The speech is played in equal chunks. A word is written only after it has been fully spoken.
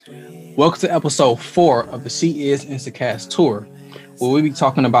Welcome to episode 4 of the She Is Instacast tour, where we'll be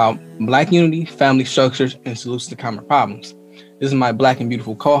talking about Black unity, family structures, and solutions to common problems. This is my Black and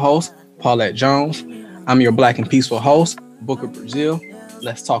beautiful co-host, Paulette Jones. I'm your Black and peaceful host, Booker Brazil.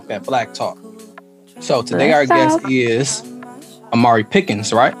 Let's talk that Black talk. So today our guest is Amari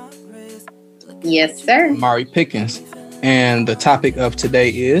Pickens, right? Yes, sir. Amari Pickens. And the topic of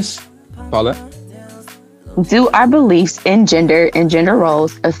today is, Paulette? Do our beliefs in gender and gender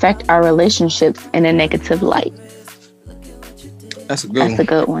roles affect our relationships in a negative light? That's a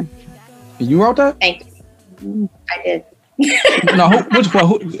good one. You wrote that? Thank you. I did. No,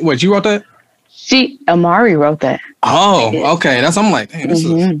 which you wrote that? Amari wrote that. Oh, okay. I'm like, hey, this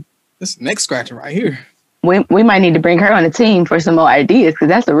is neck scratcher right here. We might need to bring her on the team for some more ideas because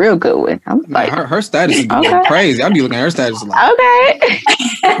that's a real good one. I'm like, her status is crazy. I'd be looking at her status like, okay.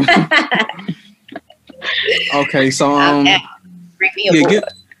 Okay, so bring me aboard.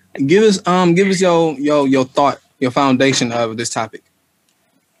 Give us your thought, your foundation of this topic.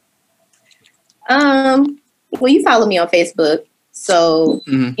 Well, you follow me on Facebook, so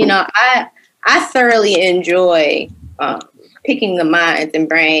you know I thoroughly enjoy picking the minds and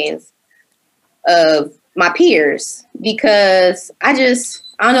brains of my peers because I don't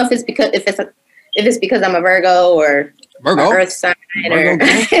know if it's because I'm a Virgo or Earth sign or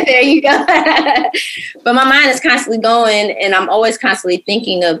there you go. But my mind is constantly going and I'm always constantly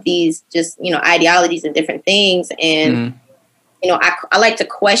thinking of these just, ideologies and different things. And, I like to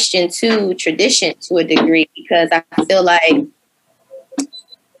question too tradition to a degree because I feel like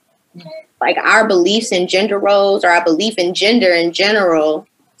our beliefs in gender roles or our belief in gender in general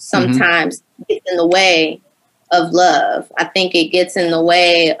sometimes gets in the way of love. I think it gets in the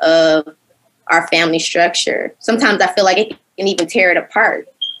way of our family structure. Sometimes I feel like it can even tear it apart.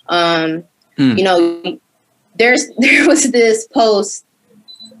 There was this post.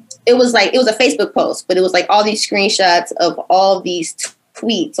 It was a Facebook post, but it was like all these screenshots of all these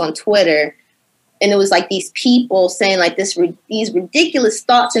tweets on Twitter. And it was like these people saying like these ridiculous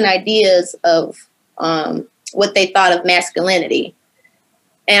thoughts and ideas of what they thought of masculinity.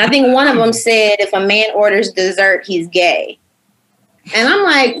 And I think one of them said, if a man orders dessert, he's gay. And I'm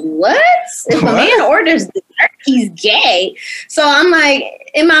like, what? If a man orders dessert, he's gay. So I'm like,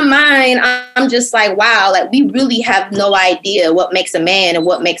 in my mind, I'm just like, wow, like we really have no idea what makes a man and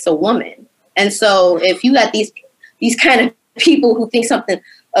what makes a woman. And so if you got these kind of people who think something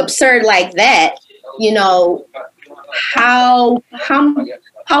absurd like that, how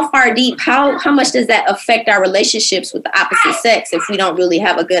far deep, how much does that affect our relationships with the opposite sex if we don't really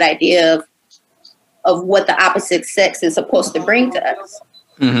have a good idea of what the opposite sex is supposed to bring to us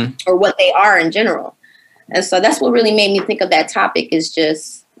or what they are in general. And so that's what really made me think of that topic is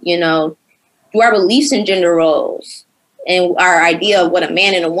just, do our beliefs in gender roles and our idea of what a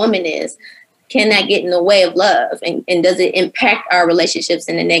man and a woman is, can that get in the way of love? And does it impact our relationships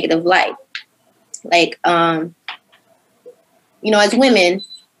in a negative light? Like, as women,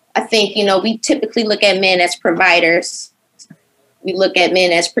 I think, we typically look at men as providers. We look at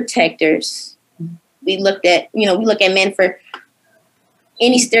men as protectors. We look at men for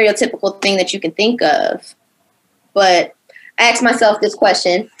any stereotypical thing that you can think of. But I asked myself this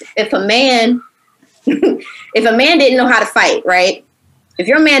question: if a man didn't know how to fight, right? If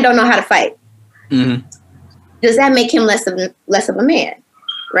your man don't know how to fight, does that make him less of a man,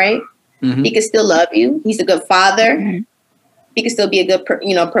 right? He can still love you. He's a good father. He can still be a good,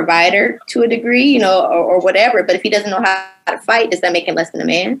 provider to a degree, or whatever. But if he doesn't know how to fight, does that make him less than a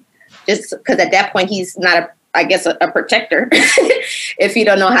man? Just because at that point he's not a protector if you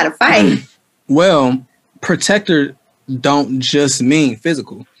don't know how to fight. Well, protector don't just mean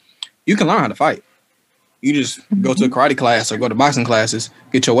physical. You can learn how to fight. You just go to a karate class or go to boxing classes,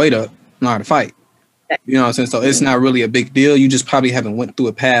 get your weight up, learn how to fight. You know what I'm saying? So it's not really a big deal. You just probably haven't went through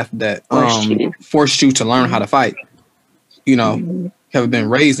a path that forced you to learn how to fight. Haven't been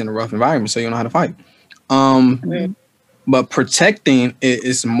raised in a rough environment, so you don't know how to fight. But protecting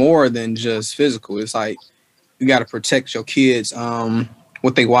is more than just physical. It's like you got to protect your kids,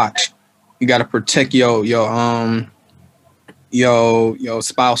 what they watch. You got to protect your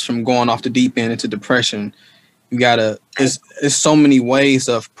spouse from going off the deep end into depression. You gotta. It's so many ways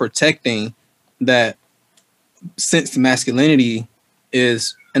of protecting that. Since masculinity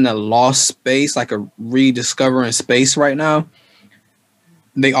is in a lost space, like a rediscovering space right now,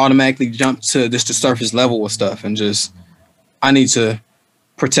 they automatically jump to just the surface level of stuff and just, I need to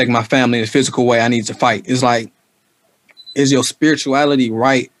protect my family in a physical way. I need to fight. It's like, is your spirituality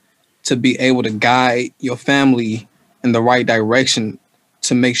right to be able to guide your family in the right direction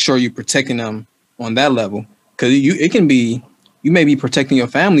to make sure you're protecting them on that level? Because it can be you may be protecting your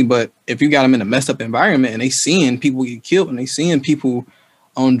family, but if you got them in a messed up environment and they seeing people get killed and they seeing people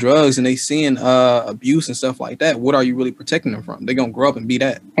on drugs and they seeing abuse and stuff like that, what are you really protecting them from? They're going to grow up and be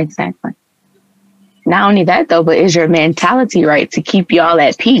that. Exactly. Not only that, though, but is your mentality right to keep y'all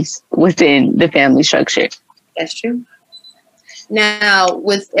at peace within the family structure? That's true. Now,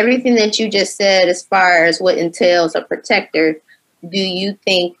 with everything that you just said, as far as what entails a protector, do you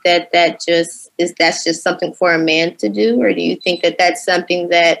think that that's just something for a man to do, or do you think that that's something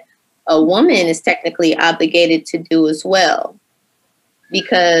that a woman is technically obligated to do as well?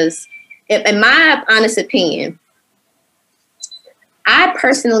 Because, in my honest opinion, I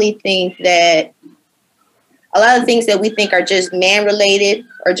personally think that a lot of things that we think are just man-related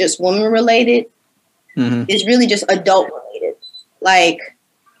or just woman-related is really just adult-related. Like,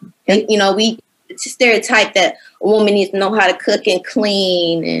 you know, it's a stereotype that a woman needs to know how to cook and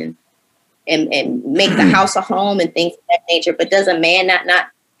clean and make the house a home and things of that nature. But does a man not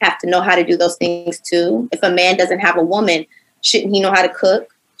have to know how to do those things too? If a man doesn't have a woman, shouldn't he know how to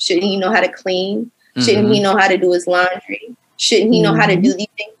cook? Shouldn't he know how to clean? Shouldn't he know how to do his laundry? Shouldn't he know how to do these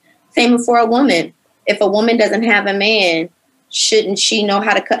things? Same for a woman. If a woman doesn't have a man, shouldn't she know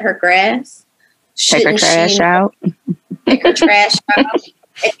how to cut her grass? Take her trash out. Take her trash out.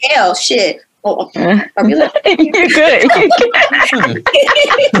 And hell, shit. Oh, are we like, You're good.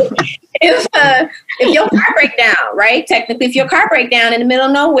 if your car break down, right? Technically, if your car break down in the middle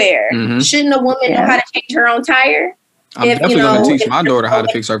of nowhere, shouldn't a woman know how to change her own tire? I'm definitely going to teach my daughter how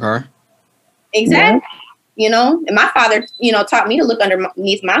to fix her car. Exactly. Yeah. You know, and my father, you know, taught me to look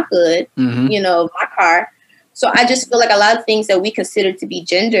underneath my hood, you know, my car. So I just feel like a lot of things that we consider to be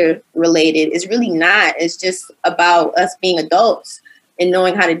gender related is really not. It's just about us being adults and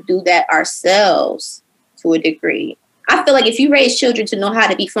knowing how to do that ourselves to a degree. I feel like if you raise children to know how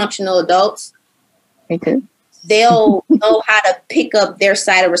to be functional adults, they'll know how to pick up their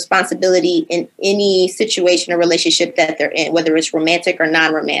side of responsibility in any situation or relationship that they're in, whether it's romantic or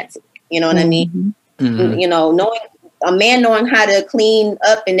non-romantic. You know what I mean? You know, a man knowing how to clean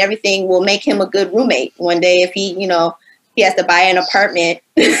up and everything will make him a good roommate one day if he, you know, he has to buy an apartment.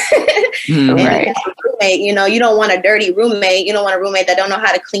 Right. Roommate, you know, you don't want a dirty roommate. You don't want a roommate that don't know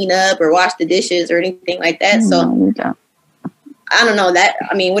how to clean up or wash the dishes or anything like that. So I don't know that.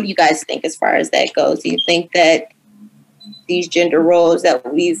 I mean, what do you guys think as far as that goes? Do you think that these gender roles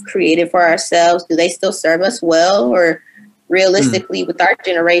that we've created for ourselves, do they still serve us well? Or realistically with our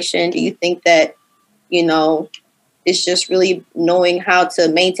generation, do you think that, you know, it's just really knowing how to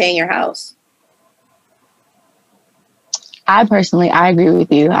maintain your house? I agree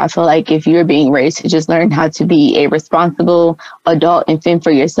with you. I feel like if you're being raised to just learn how to be a responsible adult and fend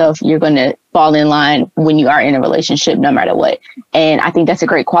for yourself, you're going to fall in line when you are in a relationship, no matter what. And I think that's a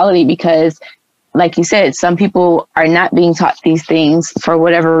great quality because, like you said, some people are not being taught these things for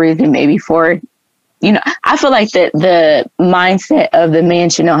whatever reason, maybe for, you know, I feel like that the mindset of the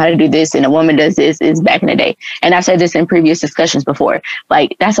man should know how to do this and a woman does this is back in the day. And I've said this in previous discussions before.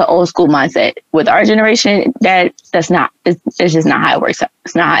 Like, that's an old school mindset. With our generation, that's not, it's just not how it works.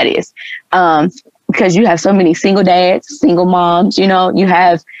 It's not how it is. Because you have so many single dads, single moms, you know, you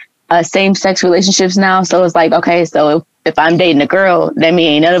have same sex relationships now. So it's like, okay, so if I'm dating a girl, that means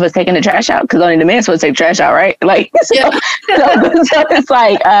ain't none of us taking the trash out because only the man's supposed to take the trash out, right? Like, so it's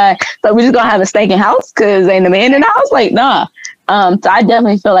like, so we just gonna have a stinking house because ain't the man in the house? Like, nah. So I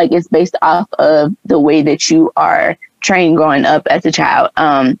definitely feel like it's based off of the way that you are trained growing up as a child.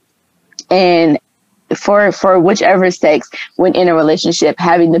 And for whichever sex, when in a relationship,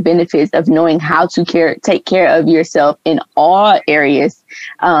 having the benefits of knowing how to take care of yourself in all areas,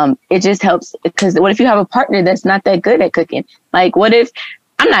 it just helps. Because what if you have a partner that's not that good at cooking? Like, what if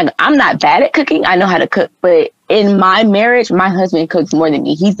I'm not bad at cooking? I know how to cook, but in my marriage, my husband cooks more than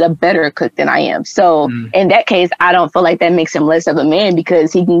me. He's a better cook than I am. So in that case, I don't feel like that makes him less of a man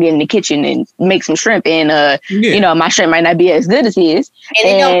because he can get in the kitchen and make some shrimp. And, you know, my shrimp might not be as good as his. And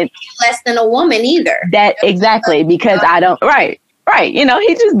it don't make you less than a woman either. That exactly, because I don't, right. You know,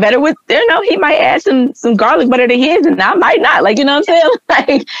 he's just better with, you know, he might add some garlic butter to his and I might not. Like, you know what I'm saying?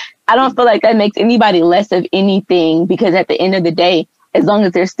 Like, I don't feel like that makes anybody less of anything because at the end of the day, as long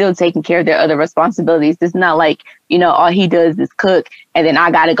as they're still taking care of their other responsibilities, it's not like, you know, all he does is cook and then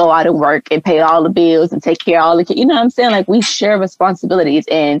I got to go out and work and pay all the bills and take care of all the kids. You know what I'm saying? Like, we share responsibilities.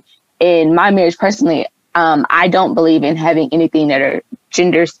 And in my marriage, personally, I don't believe in having anything that are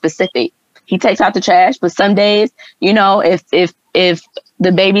gender specific. He takes out the trash, but some days, you know, if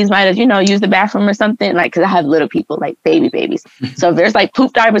the babies might have, you know, used the bathroom or something, like, because I have little people, like babies. So if there's like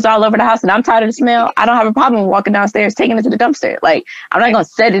poop diapers all over the house and I'm tired of the smell, I don't have a problem walking downstairs, taking it to the dumpster. Like, I'm not going to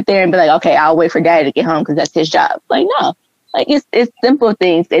set it there and be like, okay, I'll wait for daddy to get home because that's his job. Like, no, Like it's simple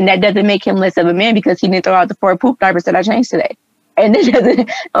things, and that doesn't make him less of a man because he didn't throw out the 4 poop diapers that I changed today. And it doesn't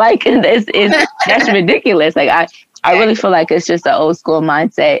like it's that's ridiculous. Like I really feel like it's just an old school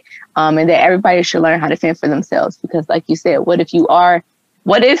mindset, and that everybody should learn how to fend for themselves. Because, like you said, what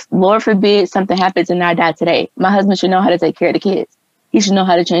if, Lord forbid, something happens and I die today? My husband should know how to take care of the kids. He should know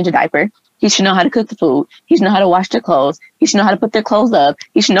how to change a diaper. He should know how to cook the food. He should know how to wash their clothes. He should know how to put their clothes up.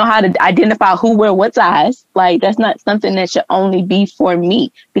 He should know how to identify who wear what size. Like, that's not something that should only be for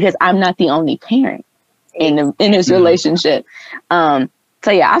me because I'm not the only parent in this relationship. So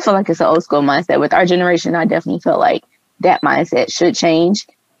yeah, I feel like it's an old school mindset. With our generation, I definitely feel like that mindset should change.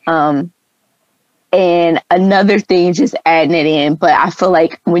 And another thing, just adding it in, but I feel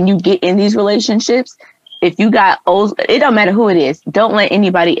like when you get in these relationships, if you got old, it don't matter who it is. Don't let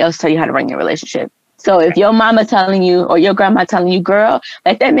anybody else tell you how to run your relationship. So if your mama telling you or your grandma telling you, girl,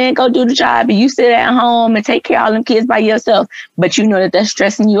 let that man go do the job and you sit at home and take care of all them kids by yourself, but you know that that's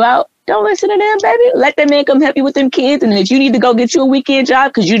stressing you out, don't listen to them, baby. Let that man come help you with them kids. And if you need to go get you a weekend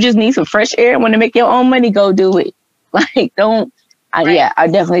job because you just need some fresh air and want to make your own money, go do it. Like, don't. Yeah, I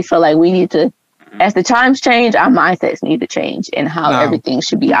definitely feel like we need to, as the times change, our mindsets need to change and how everything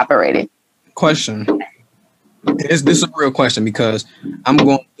should be operated. Question. This is a real question because I'm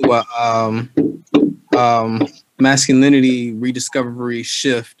going through a masculinity rediscovery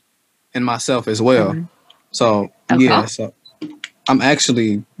shift in myself as well. Mm-hmm. So yeah, so I'm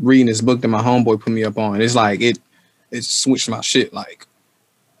actually reading this book that my homeboy put me up on. It's like it switched my shit, like,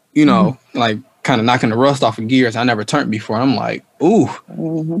 you know, like kind of knocking the rust off of gears I never turned before. I'm like,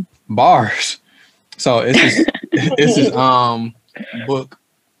 ooh, bars. So it's this book.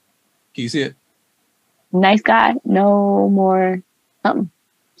 Can you see it? Nice Guy, no more something.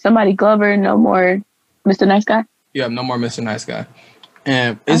 Somebody Glover, no more Mr. Nice Guy. Yeah, no more Mr. Nice Guy.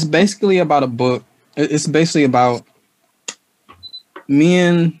 And it's basically about a book. It's basically about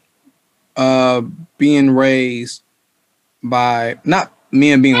men being raised by, not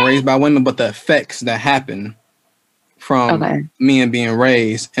men being raised by women, but the effects that happen from men being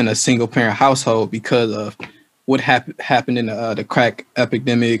raised in a single parent household because of what happened in the crack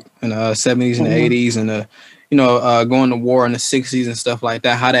epidemic in the 70s and the 80s and going to war in the 60s and stuff like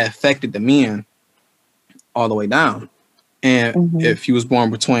that, how that affected the men all the way down. And if you was born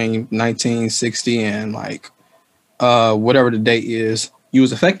between 1960 and like whatever the date is, you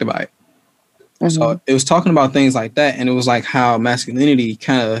was affected by it. So it was talking about things like that, and it was like how masculinity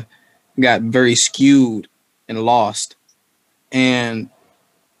kind of got very skewed and lost. And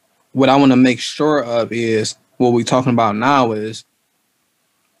what I want to make sure of is what we're talking about now is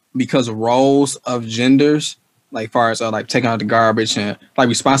because of roles of genders, like far as like taking out the garbage and like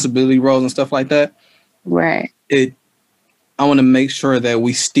responsibility roles and stuff like that. Right. I want to make sure that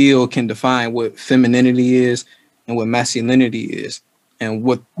we still can define what femininity is and what masculinity is and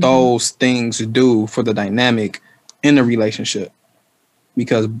what those things do for the dynamic in the relationship,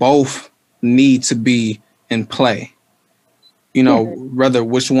 because both need to be in play. You know, whether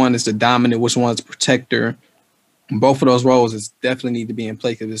which one is the dominant, which one is the protector, both of those roles is definitely need to be in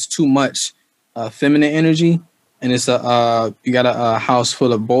play because it's too much feminine energy, and it's you got a house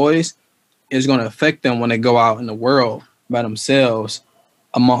full of boys. It's going to affect them when they go out in the world by themselves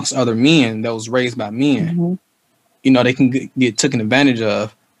amongst other men that was raised by men. You know, they can get taken advantage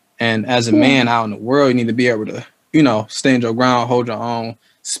of. And as a man out in the world, you need to be able to, you know, stand your ground, hold your own,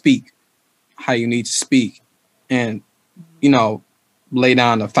 speak how you need to speak, and, you know, lay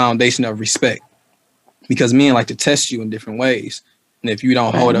down the foundation of respect, because men like to test you in different ways. And if you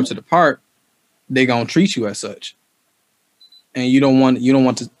don't hold up to the part, they're going to treat you as such. And you don't want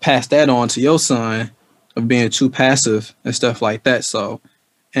to pass that on to your son of being too passive and stuff like that. So,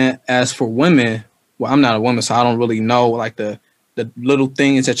 and as for women, well, I'm not a woman, so I don't really know like the little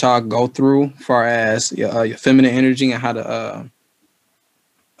things that y'all go through far as your feminine energy and how to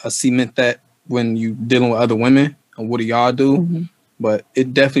cement that when you dealing with other women and what do y'all do. But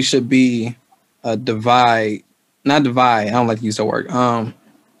it definitely should be a divide, not divide. I don't like to use that word.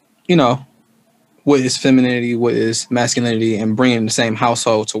 You know, what is femininity, what is masculinity, and bringing the same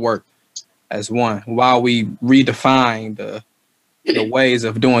household to work as one while we redefine the ways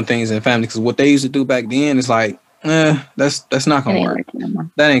of doing things in family. Because what they used to do back then is like, that's not gonna work.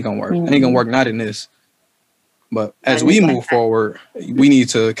 That ain't gonna work. It ain't gonna work, not in this. But as we move forward, we need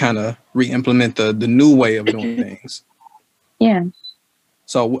to kind of re-implement the new way of doing things. Yeah.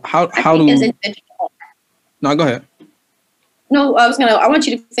 So how do? No, go ahead. No, I want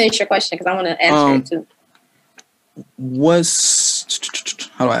you to finish your question because I want to answer it too.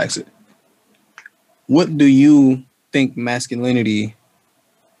 How do I ask it? What do you think masculinity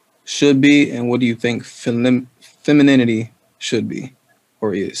should be, and what do you think femininity should be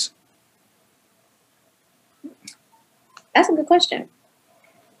or is? That's a good question.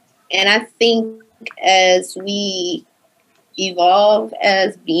 And I think as we evolve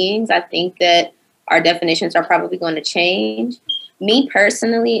as beings, I think that our definitions are probably going to change. Me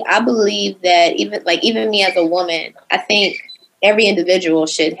personally, I believe that even me as a woman, I think every individual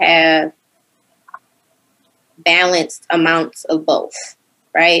should have balanced amounts of both,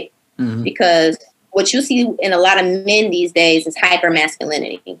 right? Mm-hmm. Because what you see in a lot of men these days is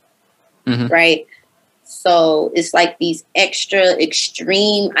hypermasculinity, mm-hmm. right? So it's like these extra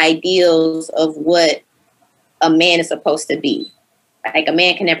extreme ideals of what a man is supposed to be. Like a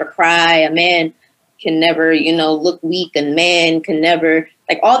man can never cry, a man can never, look weak, a man can never,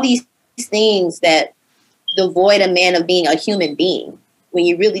 like all these things that devoid a man of being a human being when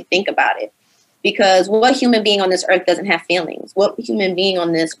you really think about it. Because what human being on this earth doesn't have feelings? What human being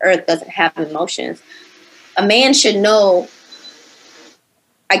on this earth doesn't have emotions? A man should know,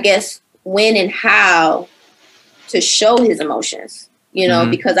 I guess, when and how to show his emotions,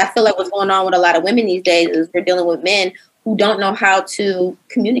 mm-hmm. because I feel like what's going on with a lot of women these days is we're dealing with men who don't know how to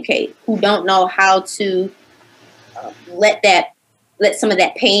communicate, who don't know how to let some of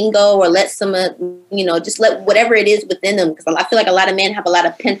that pain go, or let some of, just let whatever it is within them. Because I feel like a lot of men have a lot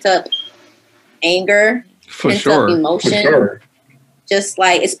of pent up anger, pent up emotion. For sure. Just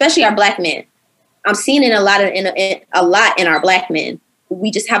like, especially our Black men. I'm seeing it a lot in our Black men.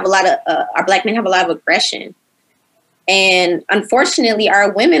 We just have a lot of, our Black men have a lot of aggression. And unfortunately,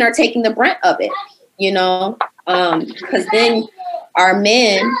 our women are taking the brunt of it, because then our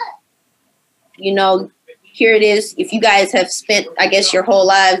men, here it is. If you guys have spent, I guess, your whole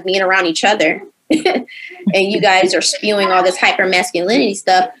lives being around each other and you guys are spewing all this hyper masculinity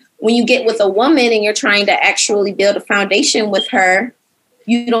stuff, when you get with a woman and you're trying to actually build a foundation with her,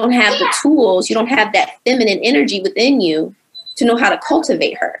 you don't have the tools, you don't have that feminine energy within you to know how to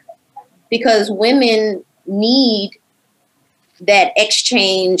cultivate her. Because women need that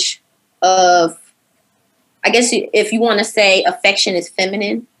exchange of, I guess if you want to say affection is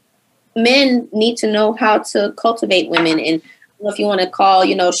feminine, men need to know how to cultivate women. And if you want to call,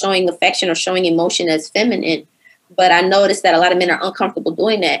 showing affection or showing emotion as feminine, but I noticed that a lot of men are uncomfortable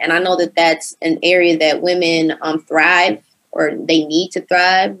doing that. And I know that that's an area that women thrive, or they need to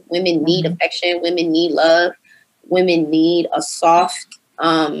thrive. Women need affection. Women need love. Women need a soft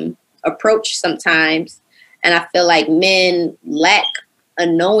approach sometimes. And I feel like men lack a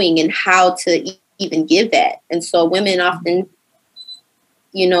knowing in how to even give that. And so women often,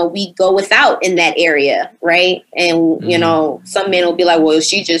 we go without in that area, right? And, some men will be like, well,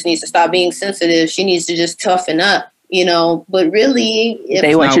 she just needs to stop being sensitive. She needs to just toughen up, but really.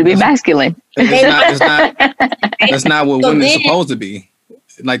 They want you to be masculine. That's not what women are supposed to be.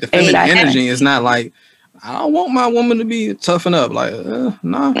 Like the feminine energy is not like, I don't want my woman to be toughen up. Like,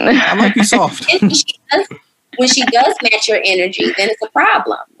 no, I like you soft. When she does match your energy, then it's a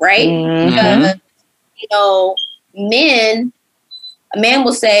problem, right? Mm-hmm. Because, a man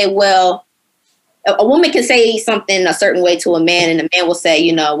will say, well, a woman can say something a certain way to a man, and a man will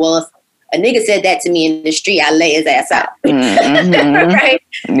say, well, if a nigga said that to me in the street, I lay his ass out. Mm-hmm. Right?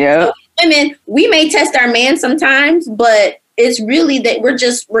 Yeah. So, women, we may test our man sometimes, but it's really that we're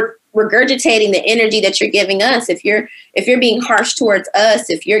regurgitating the energy that you're giving us. If you're being harsh towards us,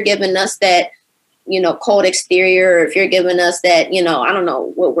 if you're giving us that, cold exterior, or if you're giving us that, I don't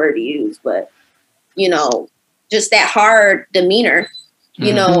know what word to use, but, just that hard demeanor,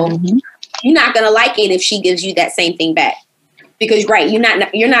 you're not going to like it if she gives you that same thing back. Because, right, you're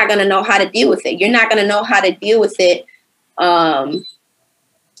not going to know how to deal with it. You're not going to know how to deal with it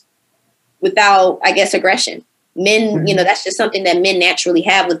without, I guess, aggression. Men, that's just something that men naturally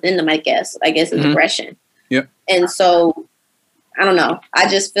have within them, I guess is aggression. Yep. And so, I don't know. I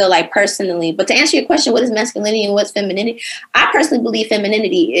just feel like personally, but to answer your question, what is masculinity and what's femininity? I personally believe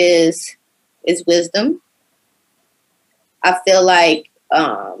femininity is wisdom. I feel like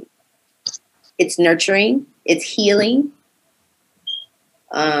it's nurturing, it's healing.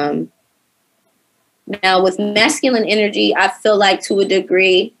 Now with masculine energy, I feel like to a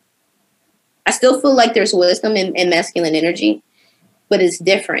degree, I still feel like there's wisdom in masculine energy, but it's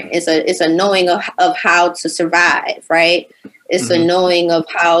different. It's a knowing of how to survive, right? It's a knowing of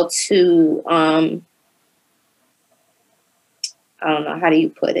how to, I don't know, how do you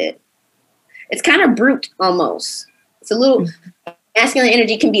put it? It's kind of brute almost. It's a little, masculine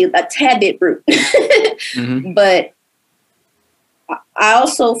energy can be a tad bit brute. But I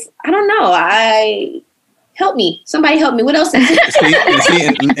also, I don't know, help me. Somebody help me. What else is it? see,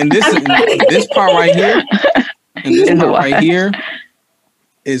 and this part right here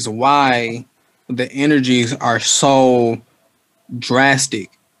is why the energies are so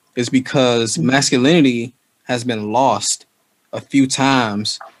drastic is because masculinity has been lost a few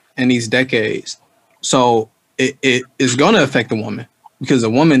times in these decades. So it is going to affect the woman because the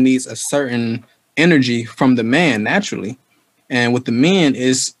woman needs a certain energy from the man naturally. And with the men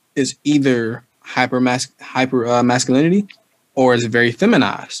is either masculinity or is very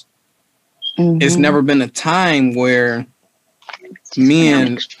feminized. It's never been a time where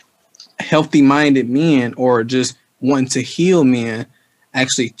men, healthy-minded men, or just wanting to heal men,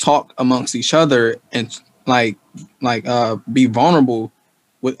 actually talk amongst each other and be vulnerable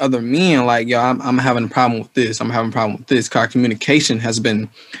with other men. Like, yo, I'm having a problem with this. I'm having a problem with this. 'Cause our communication has been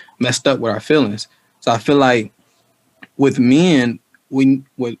messed up with our feelings. So I feel like with men,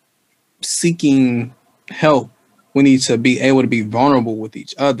 with seeking help, we need to be able to be vulnerable with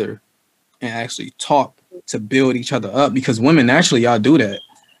each other and actually talk to build each other up. Because women, naturally, y'all do that.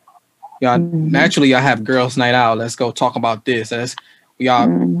 Y'all naturally, y'all have girls' night out. Let's go talk about this. That's y'all.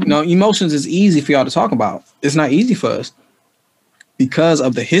 You know, emotions is easy for y'all to talk about. It's not easy for us because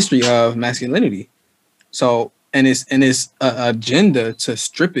of the history of masculinity. So, and it's an agenda to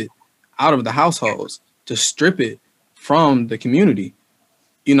strip it out of the households, to strip it from the community.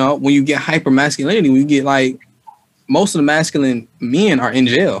 You know, when you get hyper masculinity, when you get like most of the masculine men are in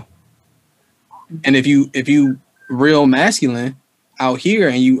jail. And if you real masculine out here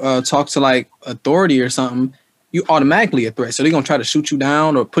and you talk to like authority or something, you automatically a threat. So they're gonna try to shoot you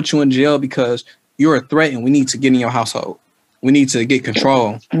down or put you in jail because you're a threat, and we need to get in your household. We need to get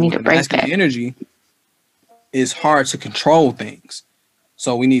control. We need to break that. Energy is hard to control things.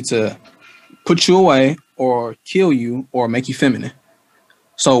 So we need to put you away or kill you or make you feminine.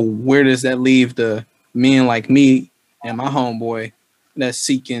 So where does that leave the men like me and my homeboy that's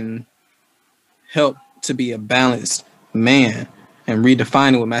seeking help to be a balanced man and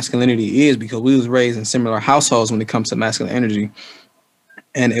redefining what masculinity is? Because we was raised in similar households when it comes to masculine energy,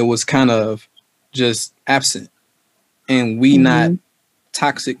 and it was kind of just absent. And we not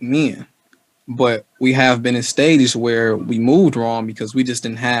toxic men, but we have been in stages where we moved wrong because we just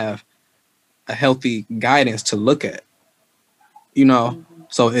didn't have a healthy guidance to look at, you know.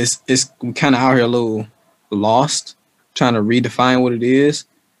 So it's we kind of out here a little lost, trying to redefine what it is,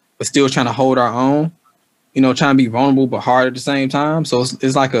 but still trying to hold our own, you know, trying to be vulnerable but hard at the same time. So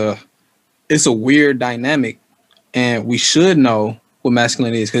it's like it's a weird dynamic, and we should know what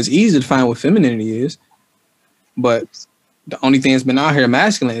masculinity is because it's easy to find what femininity is. But the only thing that's been out here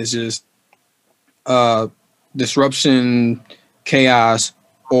masculine is just disruption, chaos,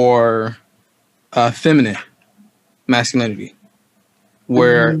 or feminine masculinity,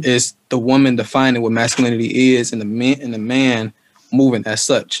 where it's the woman defining what masculinity is and the man moving as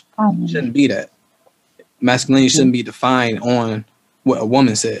such. It shouldn't be that. Masculinity shouldn't be defined on what a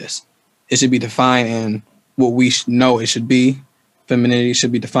woman says. It should be defined in what we know it should be. Femininity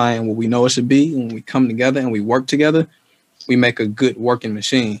should be defined in what we know it should be. When we come together and we work together, we make a good working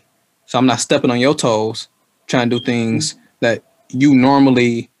machine. So I'm not stepping on your toes, trying to do things that you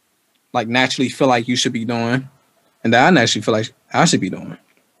normally, like, naturally feel like you should be doing, and that I naturally feel like I should be doing.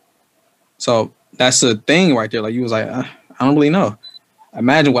 So that's a thing right there. Like, you was like, I don't really know.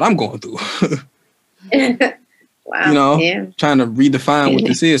 Imagine what I'm going through. Wow. You know, trying to redefine what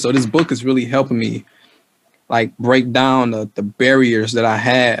this is. So this book is really helping me, like, break down the barriers that I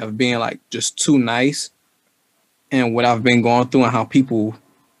have of being, like, just too nice, and what I've been going through and how people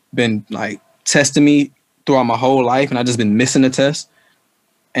been, like, testing me throughout my whole life, and I just been missing the test,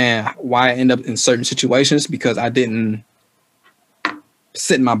 and why I end up in certain situations because I didn't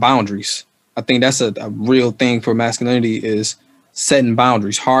set my boundaries. I think that's a real thing for masculinity, is setting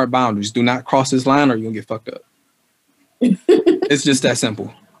boundaries, hard boundaries. Do not cross this line or you'll get fucked up. It's just that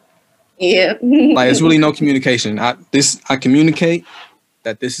simple. Yeah. Like, it's really no communication. I communicate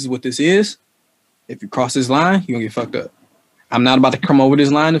that this is what this is. If you cross this line, you're gonna get fucked up. I'm not about to come over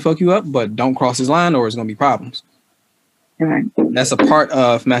this line to fuck you up, but don't cross this line or it's gonna be problems. Right. That's a part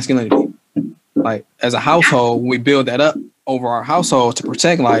of masculinity. Like, as a household, we build that up over our household to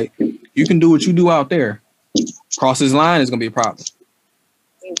protect, like, you can do what you do out there. Cross this line is gonna be a problem.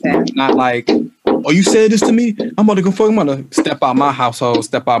 Exactly. Not like, oh, you said this to me, I'm about to go fuck, I'm about to step out my household,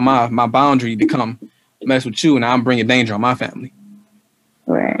 step out my boundary to come mess with you, and I'm bringing danger on my family.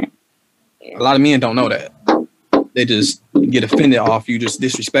 Right. A lot of men don't know that. They just get offended off you just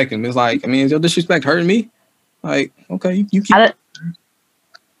disrespecting them. It's like, I mean, is your disrespect hurting me? Like, okay, you keep.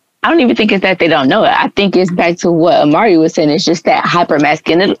 I don't even think it's that they don't know it. I think it's back to what Amari was saying. It's just that hyper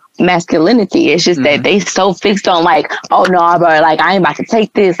masculinity. It's just that they so fixed on, like, oh no, bro, like, I ain't about to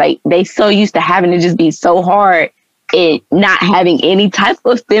take this. Like, they so used to having to just be so hard it not having any type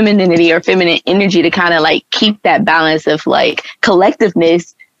of femininity or feminine energy to kind of like keep that balance of like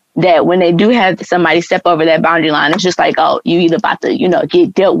collectiveness, that when they do have somebody step over that boundary line, it's just like, oh, you either about to,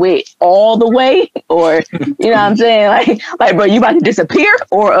 get dealt with all the way, or, you know what I'm saying? Like, bro, you about to disappear,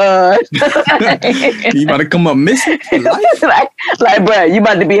 or, you about to come up missing for life? like, bro, you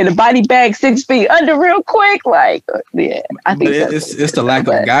about to be in a body bag 6 feet under real quick. Like, yeah, I think it's the lack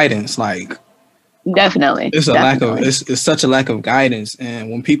of guidance. Like, definitely. It's a lack of, it's such a lack of guidance.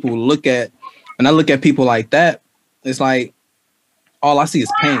 And when I look at people like that, it's like, all I see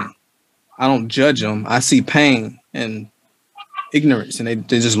is pain. I don't judge them. I see pain and ignorance, and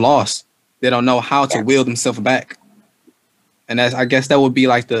they're just lost. They don't know how to will themselves back. And I guess that would be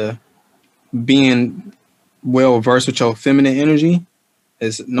like the being well versed with your feminine energy,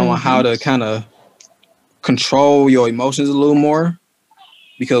 is knowing how to kind of control your emotions a little more.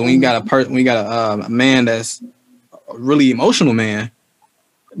 Because when you got a man that's a really emotional man,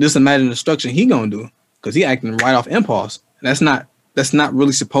 just imagine the destruction he gonna do, because he acting right off impulse. And that's not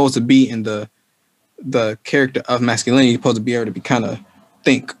really supposed to be in the character of masculinity. You're supposed to be able to be kind of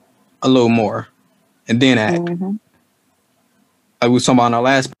think a little more and then act. Like we were talking about in our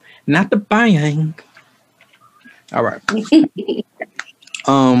last, not the bang. All right.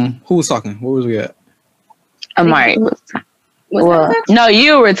 Who was talking? Where was we at? Amari. Well, no,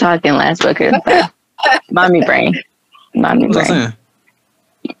 you were talking last book. Mommy brain. Mommy brain. What was I saying?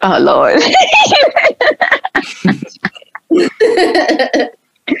 Oh Lord.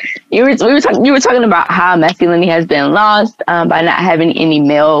 You were talking about how masculinity has been lost by not having any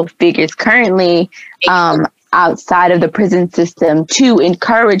male figures currently outside of the prison system to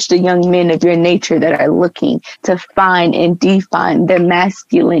encourage the young men of your nature that are looking to find and define their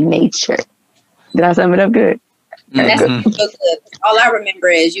masculine nature. Did I sum it up good? That's so good. All I remember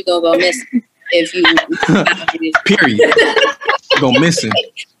is you gonna go missing if you period. Go missing.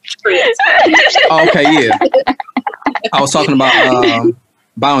 Okay, yeah. I was talking about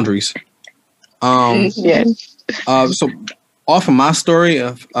boundaries. So off of my story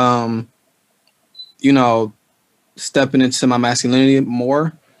of stepping into my masculinity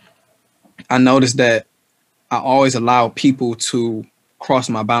more, I noticed that I always allow people to cross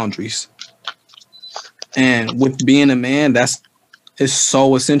my boundaries. And with being a man, it's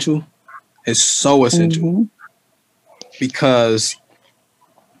so essential. It's so essential. Because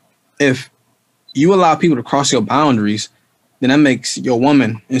if you allow people to cross your boundaries, then that makes your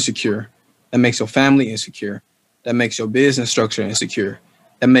woman insecure. That makes your family insecure. That makes your business structure insecure.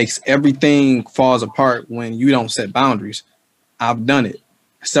 That makes everything falls apart when you don't set boundaries. I've done it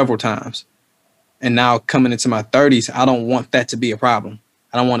several times. And now coming into my 30s, I don't want that to be a problem.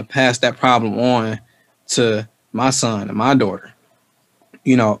 I don't want to pass that problem on to my son and my daughter.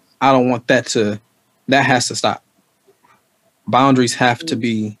 I don't want that has to stop. Boundaries have to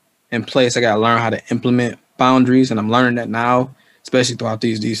be in place. I got to learn how to implement boundaries, and I'm learning that now, especially throughout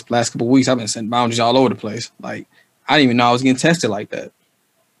these last couple of weeks. I've been setting boundaries all over the place. Like, I didn't even know I was getting tested like that.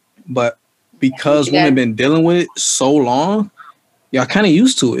 But because women have been dealing with it so long, y'all kind of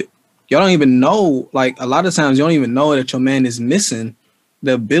used to it. Y'all don't even know, like, a lot of times you don't even know that your man is missing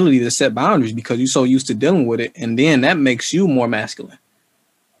the ability to set boundaries because you're so used to dealing with it. And then that makes you more masculine.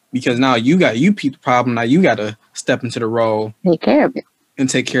 Because now you peep the problem. Now you got to step into the role. Take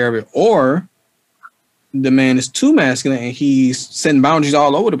care of it. Or the man is too masculine and he's setting boundaries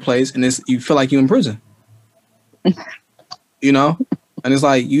all over the place, and you feel like you're in prison. And it's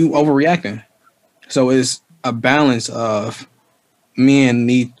like you overreacting. So it's a balance of men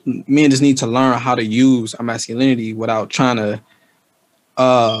just need to learn how to use our masculinity without trying to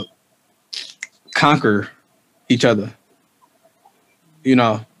conquer each other.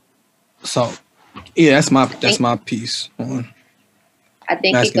 So yeah, that's my piece on. I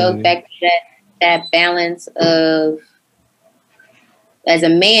think it goes back to that balance of, as a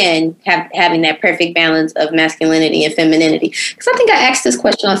man, having that perfect balance of masculinity and femininity. Because I think I asked this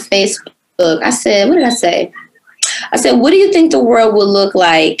question on Facebook. I said, what did I say? I said, what do you think the world would look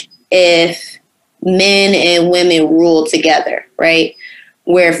like if men and women ruled together, right?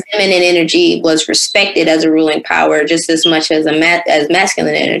 Where feminine energy was respected as a ruling power just as much as as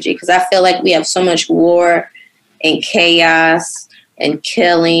masculine energy. Because I feel like we have so much war and chaos and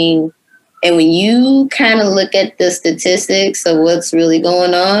killing. And when you kind of look at the statistics of what's really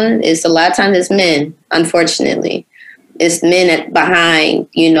going on, it's a lot of times it's men, unfortunately. It's men behind,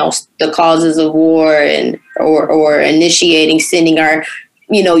 the causes of war and or initiating, sending our,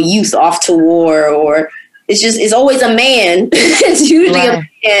 youth off to war, or it's always a man. It's usually a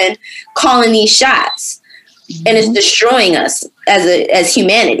man calling these shots. And it's destroying us as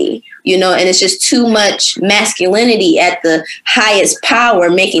humanity. you know, and it's just too much masculinity at the highest power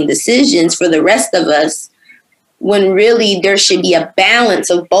making decisions for the rest of us, when really there should be a balance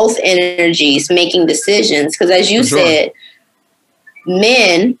of both energies making decisions. Because as you said,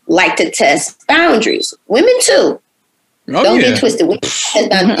 men like to test boundaries. Women too. Don't get twisted. Women test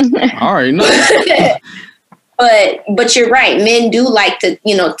boundaries. All right, no. But you're right. Men do like to,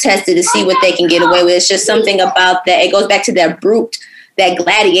 you know, test it to see what they can get away with. It's just something about that. It goes back to that brute, that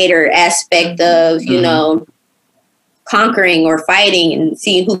gladiator aspect of, you know, conquering or fighting and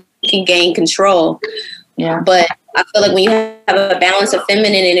seeing who can gain control. Yeah. But I feel like when you have a balance of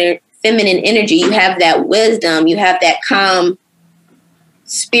feminine energy, you have that wisdom, you have that calm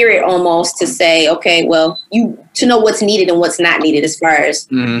spirit almost to say, okay, well, to know what's needed and what's not needed as far as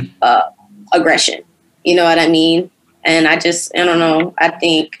aggression. You know what I mean? And I don't know. I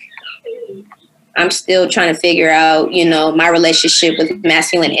think I'm still trying to figure out, you know, my relationship with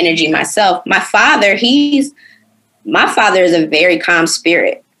masculine energy myself. My father is a very calm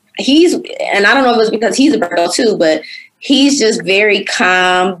spirit. And I don't know if it's because he's a Virgo too, but he's just very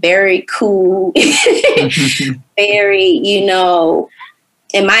calm, very cool, very, you know,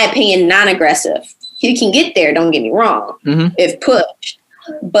 in my opinion, non-aggressive. He can get there, don't get me wrong, if pushed.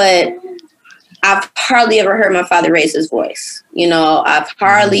 But I've hardly ever heard my father raise his voice. You know, I've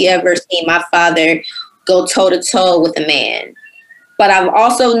hardly ever seen my father go toe-to-toe with a man. But I've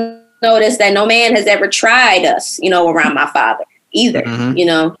also noticed that no man has ever tried us, you know, around my father either, you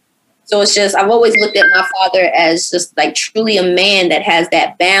know. So it's just, I've always looked at my father as just like truly a man that has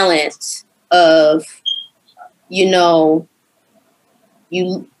that balance of, you know,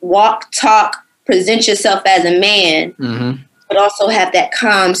 you walk, talk, present yourself as a man, but also have that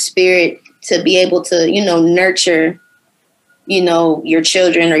calm spirit to be able to, you know, nurture, you know, your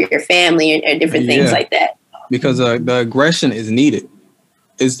children or your family or different things like that. Because the aggression is needed.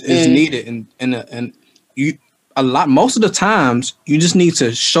 Is needed, and you most of the times you just need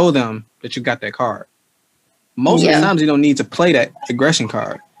to show them that you got that card. Most of the times you don't need to play that aggression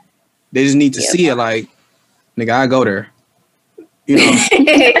card. They just need to see it like, nigga, I go there. You know,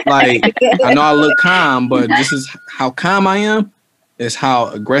 like I know I look calm, but this is how calm I am. Is how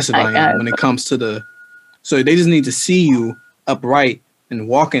aggressive I am when it comes to so they just need to see you upright and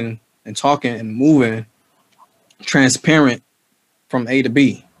walking and talking and moving transparent from A to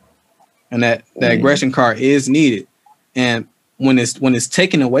B. And that aggression card is needed. And when it's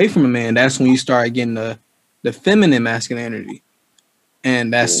taken away from a man, that's when you start getting the feminine masculine energy.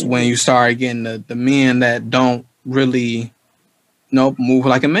 And that's when you start getting the men that don't really move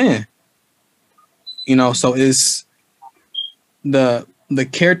like a man. You know, so it's the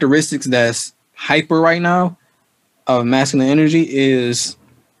characteristics that's hyper right now of masculine energy is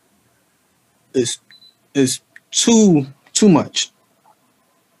too much,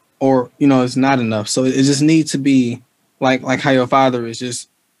 or you know, it's not enough. So it just needs to be like how your father is, just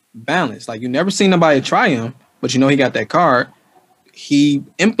balanced. Like, you never seen nobody try him, but you know he got that card. He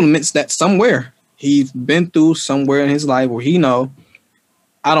implements that somewhere. He's been through somewhere in his life where he know,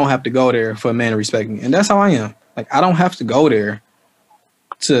 I don't have to go there for a man to respect me, and that's how I am. Like, I don't have to go there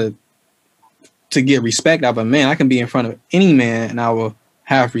to get respect out of a man. I can be in front of any man and I will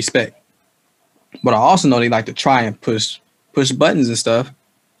have respect. But I also know they like to try and push buttons and stuff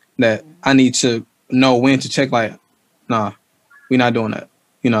that I need to know when to check, like, nah, we're not doing that.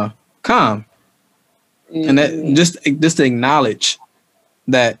 You know, calm. And that just to acknowledge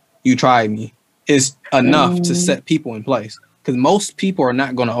that you tried me is enough to set people in place. Because most people are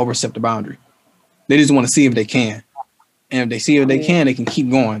not going to overstep the boundary. They just want to see if they can. And if they see if they can keep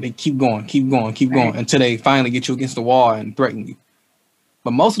going. They keep going until they finally get you against the wall and threaten you.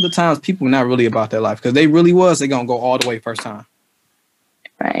 But most of the times, people are not really about that life, because they really was. They're going to go all the way first time.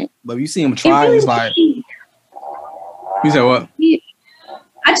 Right. But if you see them try, it's like, you said what? It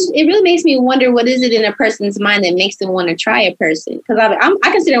really makes me wonder, what is it in a person's mind that makes them want to try a person? Because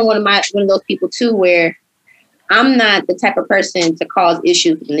I consider one of those people too, where I'm not the type of person to cause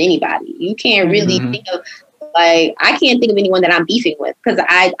issues with anybody. You can't really think of, like, I can't think of anyone that I'm beefing with, because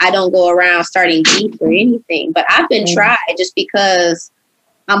I don't go around starting beef or anything. But I've been tried just because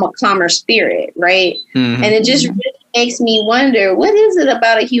I'm a calmer spirit, right? And it just really makes me wonder, what is it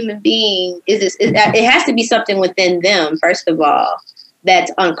about a human being? It has to be something within them, first of all,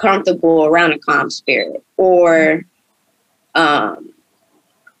 that's uncomfortable around a calm spirit, or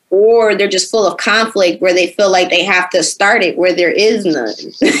they're just full of conflict where they feel like they have to start it where there is none.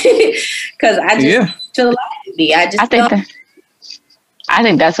 Because I just feel like I I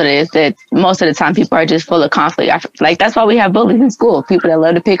think that's what it is. That most of the time people are just full of conflict. Like that's why we have bullies in school. People that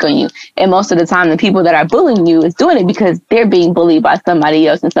love to pick on you, and most of the time the people that are bullying you is doing it because they're being bullied by somebody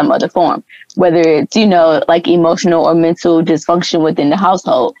else in some other form. Whether it's like emotional or mental dysfunction within the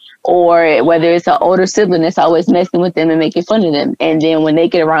household, or whether it's an older sibling that's always messing with them and making fun of them, and then when they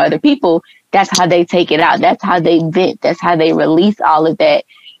get around other people, that's how they take it out. That's how they vent. That's how they release all of that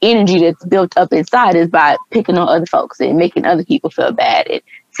energy that's built up inside, is by picking on other folks and making other people feel bad and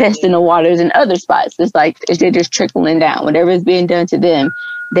testing the waters in other spots. It's like they're just trickling down. Whatever is being done to them,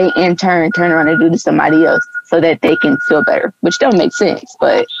 they in turn turn around and do to somebody else so that they can feel better, which don't make sense.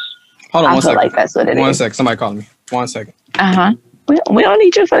 But hold on, I feel like that's what it is. 1 second. Somebody calling me. 1 second. We don't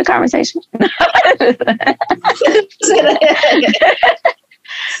need you for the conversation.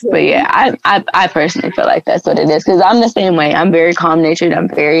 But yeah, I personally feel like that's what it is, because I'm the same way. I'm very calm natured. I'm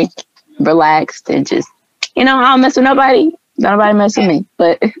very relaxed and just, I don't mess with nobody. Nobody mess with me.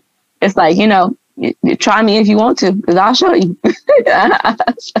 But it's like, you try me if you want to, because I'll show you.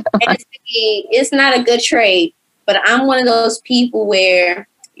 It's not a good trait, but I'm one of those people where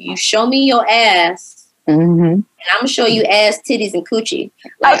you show me your ass, and I'm gonna show you ass, titties, and coochie.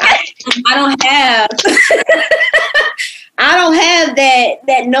 Like I don't have. I don't have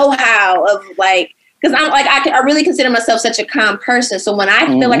that know-how of like, because I'm like, I really consider myself such a calm person. So when I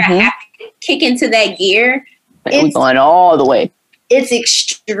feel like I have to kick into that gear, it's going all the way. It's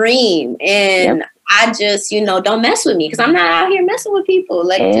extreme. And I just, don't mess with me, because I'm not out here messing with people.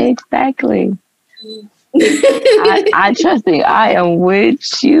 Like, exactly. I trust you. I am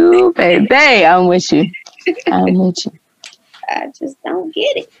with you, baby. I'm with you. I'm with you. I just don't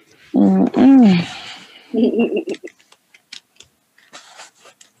get it.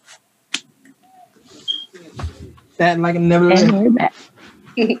 That like a never.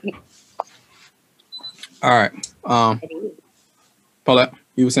 All right. Paulette,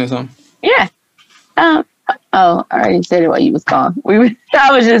 you were saying something? Yeah. I already said it while you was gone.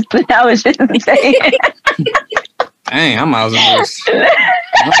 I was just saying. Dang, I'm out of this.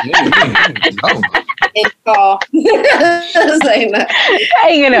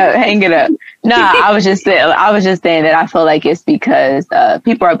 Hang it up. Nah, I was just saying that I feel like it's because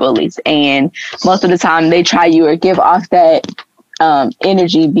people are bullies, and most of the time they try you or give off that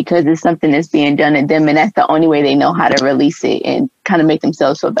energy because it's something that's being done to them, and that's the only way they know how to release it and kind of make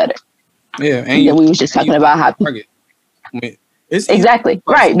themselves feel better. Yeah, and we was just talking about how target. Exactly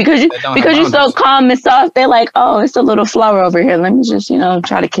right, because you're so calm and soft. They're like, oh, it's a little flower over here. Let me just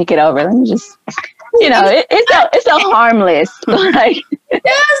try to kick it over. Let me just it's so harmless. Like, does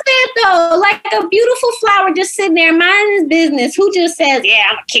that though? Like a beautiful flower just sitting there minding his business. Who just says, yeah,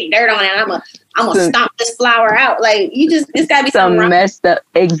 I'm gonna kick dirt on it. I'm gonna stomp this flower out. Like, it's gotta be some messed up.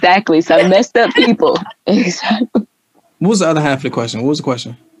 Exactly, some messed up people. Exactly. What was the other half of the question? What was the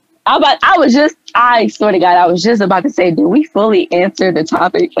question? I swear to God, I was just about to say, did we fully answer the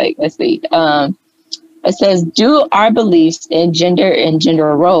topic? Like, let's see. It says, do our beliefs in gender and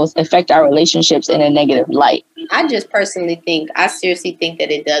gender roles affect our relationships in a negative light? I seriously think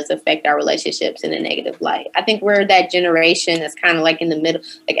that it does affect our relationships in a negative light. I think we're that generation that's kind of like in the middle,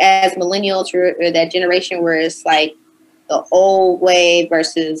 like as millennials, we're that generation where it's like the old way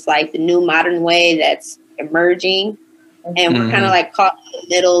versus like the new modern way that's emerging. And we're kind of like caught in the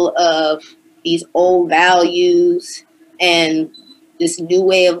middle of these old values and this new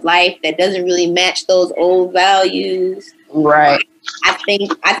way of life that doesn't really match those old values. Right.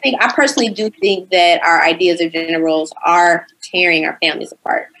 I personally do think that our ideas of gender roles are tearing our families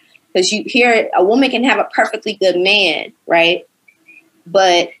apart. Because you hear a woman can have a perfectly good man, right?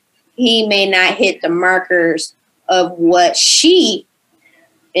 But he may not hit the markers of what she,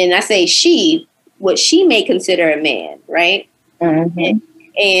 and I say she, what she may consider a man, right?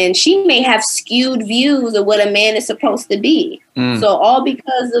 And she may have skewed views of what a man is supposed to be. So all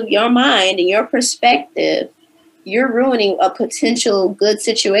because of your mind and your perspective, you're ruining a potential good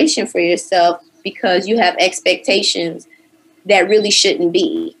situation for yourself because you have expectations that really shouldn't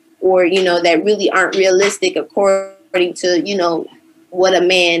be, or, that really aren't realistic according to, what a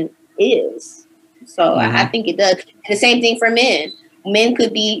man is. So I think it does. And the same thing for men. Men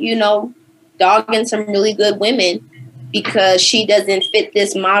could be, dogging some really good women because she doesn't fit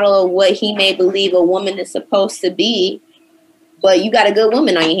this model of what he may believe a woman is supposed to be. But you got a good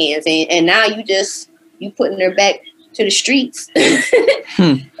woman on your hands, and now you putting her back to the streets,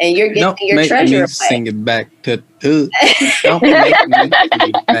 and you're getting your treasure away. Sing it back to don't make me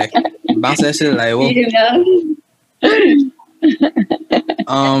sing it back. Bounce that shit like,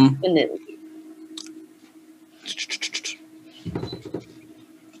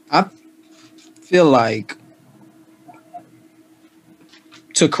 I feel like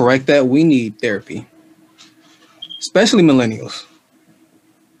to correct that, we need therapy, especially millennials.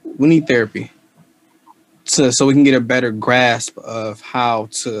 We need therapy so we can get a better grasp of how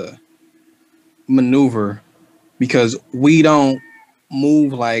to maneuver, because we don't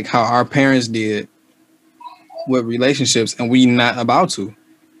move like how our parents did with relationships, and we not about to.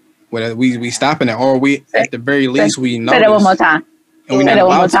 Whether we stopping it, or we at the very least we know. Say that one more time. Say that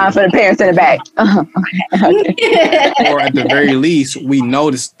one more time for the parents in the back. Okay. Or at the very least, we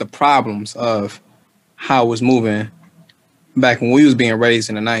noticed the problems of how it was moving back when we was being raised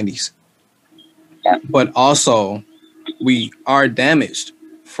in the 90s. Yeah. But also, we are damaged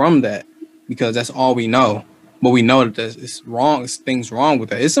from that because that's all we know. But we know that it's wrong. There's things wrong with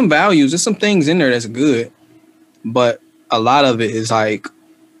that. There's some values. There's some things in there that's good. But a lot of it is like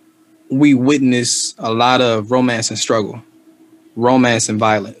we witness a lot of romance and struggle, romance and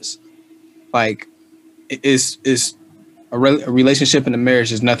violence. Like it's a relationship and a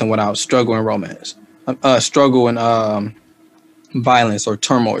marriage is nothing without struggle and romance, struggle and violence or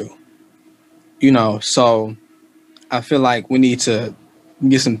turmoil. You know, so I feel like we need to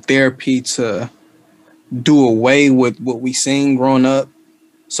get some therapy to do away with what we seen growing up,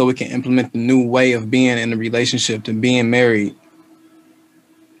 so we can implement the new way of being in a relationship and being married.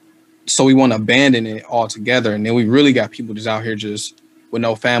 So we want to abandon it altogether, and then we really got people just out here just with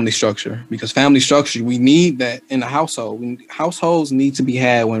no family structure. Because family structure, we need that in the household. Households need to be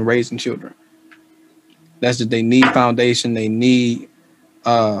had when raising children. That's that they need foundation. They need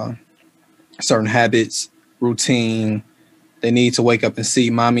certain habits, routine. They need to wake up and see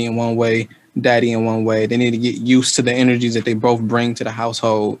mommy in one way, daddy in one way. They need to get used to the energies that they both bring to the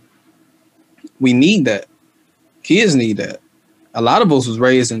household. We need that. Kids need that. A lot of us was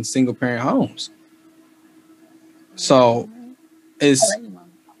raised in single parent homes. So it's,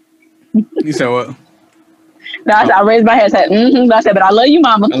 you said what? No, I raised my hand and said, I said, but I love you,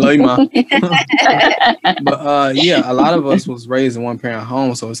 mama. I love you, mom. But yeah, a lot of us was raised in one parent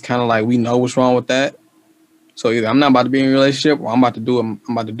home. So it's kind of like we know what's wrong with that. So either I'm not about to be in a relationship, or I'm about to do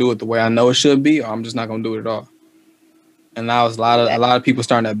it the way I know it should be, or I'm just not gonna do it at all. And now it's a lot of people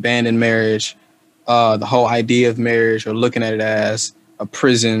starting to abandon marriage, the whole idea of marriage, or looking at it as a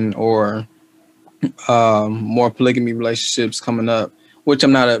prison, or more polygamy relationships coming up, which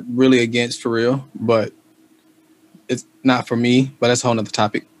I'm not really against for real, but it's not for me. But that's a whole nother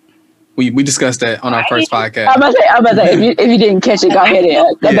topic. We discussed that on our first podcast. I'm about to say, if you didn't catch it, go ahead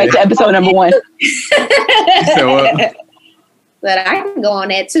and go back to episode number 1. So what? But I can go on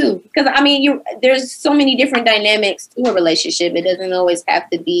that too, because I mean, there's so many different dynamics to a relationship. It doesn't always have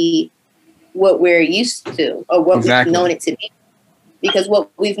to be what we're used to or what we've known it to be, because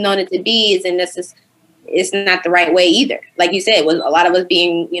what we've known it to be it's not the right way either. Like you said, with a lot of us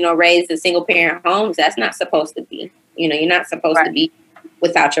being, raised in single parent homes, that's not supposed to be. You're not supposed to be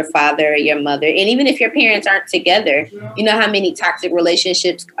without your father or your mother. And even if your parents aren't together, you know how many toxic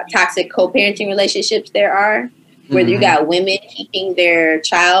relationships, toxic co-parenting relationships there are, where you got women keeping their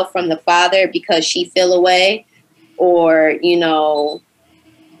child from the father because she fell away, or,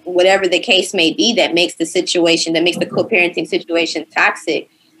 whatever the case may be that makes the co-parenting situation toxic.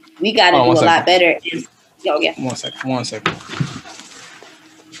 We got to do a lot better. Oh, yeah. 1 second.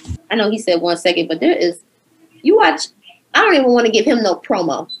 I know he said 1 second, but you watch, I don't even want to give him no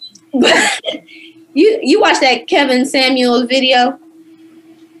promo. But you watch that Kevin Samuels video?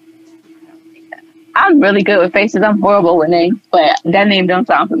 I'm really good with faces. I'm horrible with names, but that name don't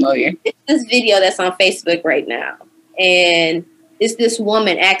sound familiar. It's this video that's on Facebook right now. And it's this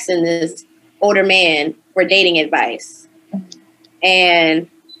woman asking this older man for dating advice. And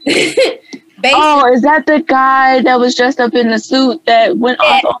oh, is that the guy that was dressed up in the suit that went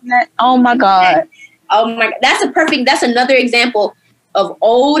off on that? Oh my God. Oh my God. That's another example of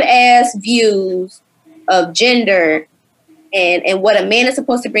old ass views of gender and what a man is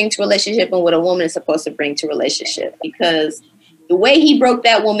supposed to bring to a relationship and what a woman is supposed to bring to a relationship. Because the way he broke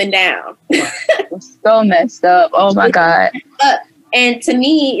that woman down was so messed up. Oh my God. And to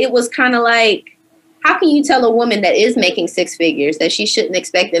me, it was kind of like, how can you tell a woman that is making 6 figures that she shouldn't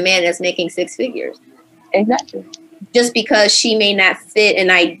expect a man that's making 6 figures? Exactly. Just because she may not fit an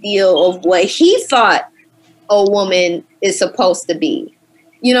ideal of what he thought a woman is supposed to be.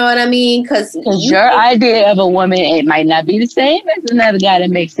 You know what I mean? Because your idea of a woman, it might not be the same as another guy that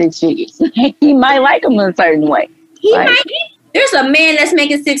makes 6 figures. He might like him in a certain way. There's a man that's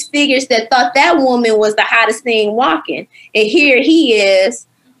making 6 figures that thought that woman was the hottest thing walking. And here he is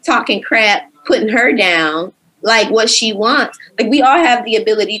talking crap, putting her down like what she wants. Like, we all have the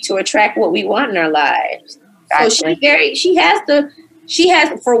ability to attract what we want in our lives. So she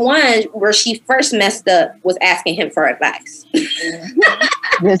has for one, where she first messed up was asking him for advice.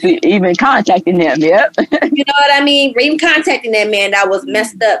 Just even contacting them. Yep. You know what I mean? Even contacting that man, that was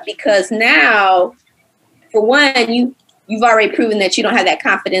messed up, because now, for one, you've already proven that you don't have that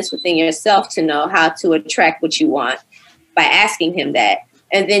confidence within yourself to know how to attract what you want by asking him that.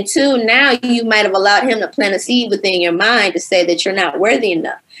 And then two, now you might have allowed him to plant a seed within your mind to say that you're not worthy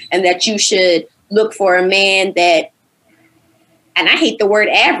enough and that you should look for a man that, and I hate the word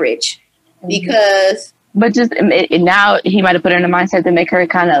average, because... But just now he might have put her in a mindset to make her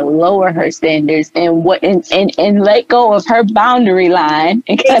kind of lower her standards and let go of her boundary line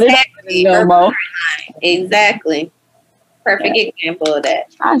and cut exactly. it off no more. Exactly. Perfect example of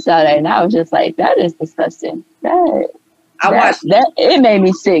that. I saw that and I was just like, that is disgusting. Watched that. It made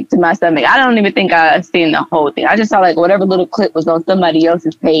me sick to my stomach. I don't even think I seen the whole thing. I just saw like whatever little clip was on somebody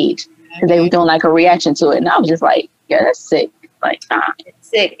else's page because they were doing like a reaction to it, and I was just like, yeah, that's sick. Like, nah. It's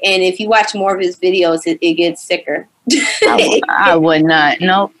sick. And if you watch more of his videos, it gets sicker. I would not.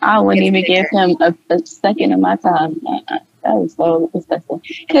 Nope. I wouldn't even give him a second of my time. That was so disgusting.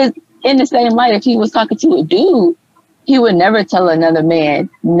 Because in the same light, if he was talking to a dude, he would never tell another man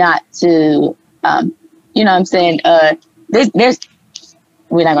not to, you know what I'm saying? There's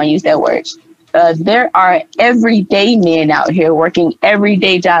we're not going to use that word. There are everyday men out here working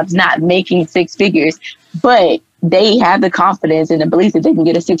everyday jobs, not making six figures, but they have the confidence and the belief that they can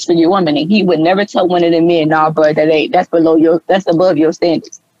get a 6-figure woman, and he would never tell one of them men, "Nah, bro, that's above your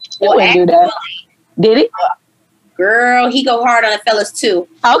standards." He wouldn't do that. Did he? Girl, he go hard on the fellas too.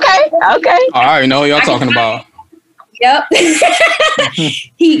 Okay. I already know what y'all talking about. Yep.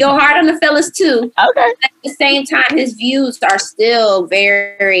 He go hard on the fellas too. Okay. At the same time, his views are still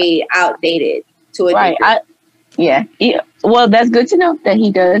very outdated to a right. degree. Yeah. Well, that's good to know that he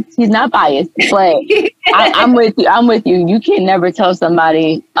does. He's not biased, but I'm with you. I'm with you. You can never tell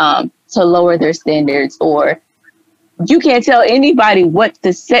somebody to lower their standards, or you can't tell anybody what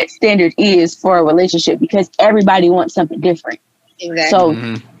the set standard is for a relationship, because everybody wants something different. Exactly. So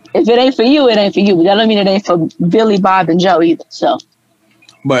if it ain't for you, it ain't for you. But that don't mean it ain't for Billy, Bob, and Joe either. So,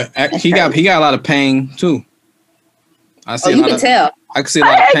 but he got a lot of pain too. I see. You can tell. I can see a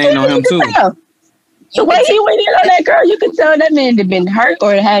lot of pain on him too. Tell. The way he went in on that girl, you could tell that man had been hurt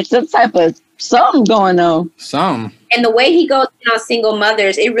or had some type of something going on. And the way he goes on single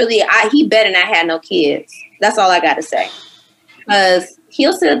mothers, it really, he better not have no kids. That's all I got to say. Because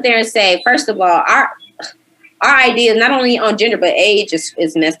he'll sit up there and say, first of all, our ideas, not only on gender, but age is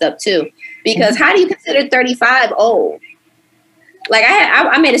messed up too. Because how do you consider 35 old? Like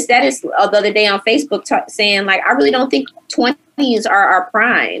I made a status the other day on Facebook saying, like, I really don't think 20s are our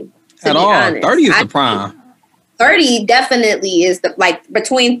prime. At all. Honest. 30 is the prime. 30 definitely is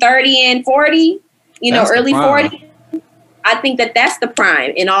between 30 and 40, that's early 40. I think that's the prime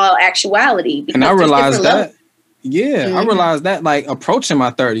in all actuality. And I realized that. Yeah, I realized that, like, approaching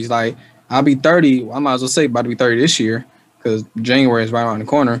my 30s, like, I'll be 30. I might as well say about to be 30 this year because January is right around the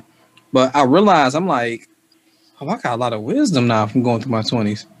corner. But I realized, I'm like, I got a lot of wisdom now from going through my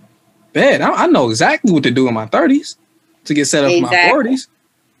 20s. Bet I know exactly what to do in my 30s to get set up for my 40s.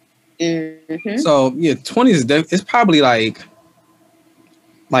 Mm-hmm. So yeah, 20s it's probably like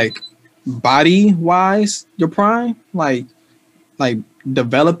body wise your prime, like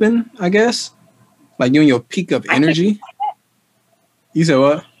developing, I guess, like you in your peak of energy. You said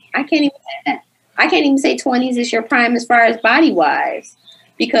what? I can't even say that. I can't even say 20s is your prime as far as body wise,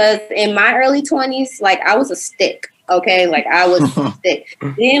 because in my early 20s, like, I was a stick. Okay, like, I was a stick.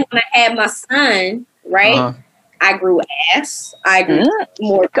 Then when I had my son, right. I grew ass. I grew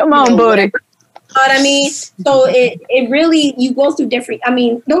more. Come on, buddy. You know what I mean? So it really, you go through different. I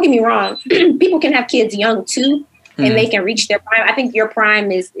mean, don't get me wrong. People can have kids young too, and they can reach their prime. I think your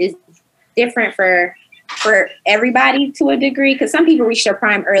prime is different for everybody to a degree, because some people reach their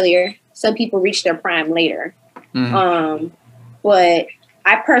prime earlier, some people reach their prime later. But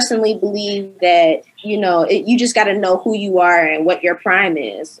I personally believe that, you just got to know who you are and what your prime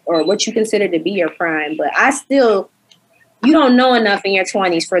is, or what you consider to be your prime. But you don't know enough in your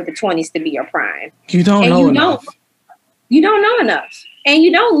 20s for the 20s to be your prime. You don't know enough. You don't know enough. And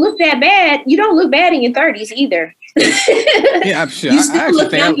you don't look that bad. You don't look bad in your 30s either. Yeah, you still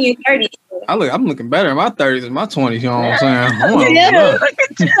look young in your 30s. I'm looking better in my 30s than my 20s. You know what I'm saying?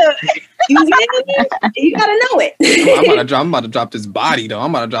 You gotta know it. I'm about to drop this body though. I'm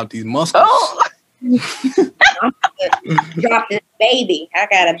about to drop these muscles. I'm about to drop this baby. I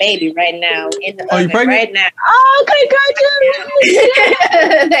got a baby right now in the oven right now. Oh,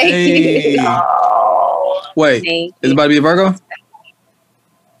 congratulations! Thank you. Oh. Wait, is it about to be a Virgo?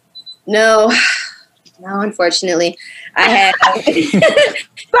 No, unfortunately. I had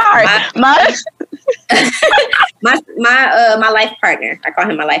sorry, my life partner. I call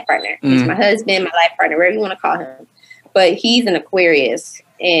him my life partner. He's my husband, my life partner, whatever you want to call him. But he's an Aquarius,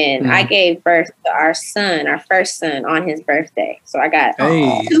 and I gave birth to our son, our first son, on his birthday. So I got 2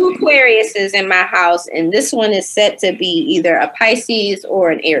 Aquariuses in my house, and this one is set to be either a Pisces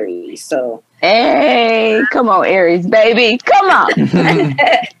or an Aries. So hey, come on, Aries, baby, come on.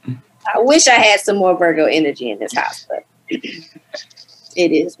 I wish I had some more Virgo energy in this house, but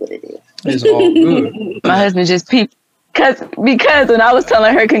it is what it is. It's all good. My husband just peeped. Because when I was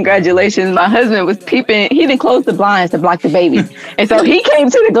telling her congratulations, my husband was peeping. He didn't close the blinds to block the baby. And so he came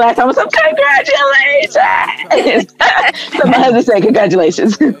to the glass. I was like, congratulations. So my husband said,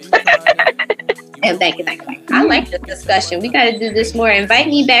 congratulations. And thank you. I like this discussion. We got to do this more. Invite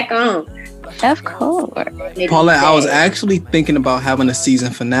me back on. Of course. Paulette, I was actually thinking about having a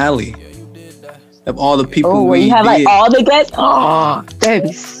season finale of all the people where you have like all the guests. Oh, that'd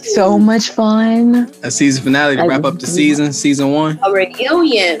be so much fun. A season finale to wrap up the season 1. A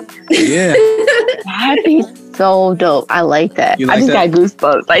reunion. Yeah. That'd be so dope. I like that. Like I just got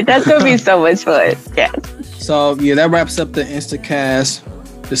goosebumps. Like, that's gonna be so much fun. Yeah. So yeah, that wraps up the Instacast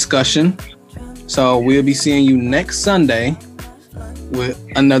discussion. So we'll be seeing you next Sunday with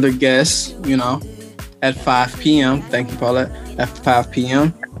another guest, at 5 p.m. Thank you, Paulette. At 5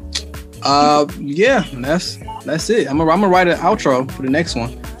 p.m. Yeah, that's it. I'm gonna write an outro for the next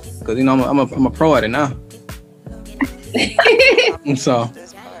one because I'm a pro at it now.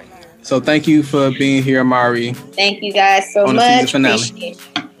 so thank you for being here, Mari. Thank you guys so much. Season finale.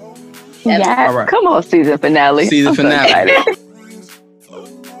 Yeah, all right. Come on, season finale. Season finale.